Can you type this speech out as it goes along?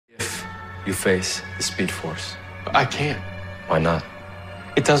You face the Speedforce. I can't. Why not?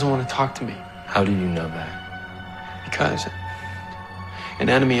 It doesn't want to talk to me. How do you know that? Because an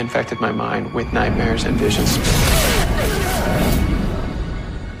enemy infected my mind with nightmares and visions.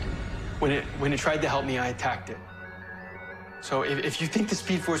 When it tried to help me, I attacked it. So if you think the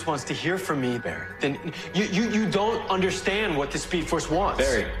Speedforce wants to hear from me, Barry, then you don't understand what the Speedforce wants.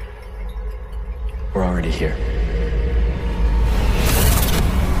 Barry, we're already here.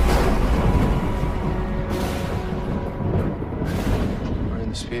 We're in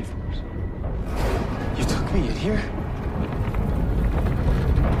the Speedforce. You took me in here?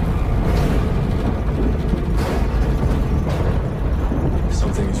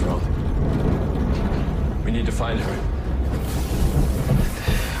 Something is wrong. We need to find her.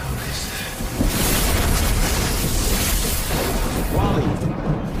 Wally!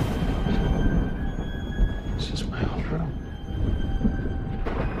 This is my old room.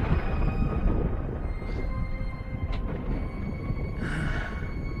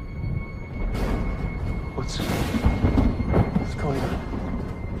 What's going on?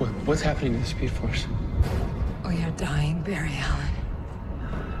 What's happening to the Speedforce? We are dying, Barry Allen.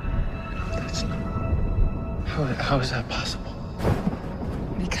 That's not... How is that possible?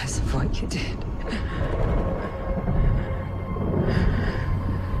 Because of what you did.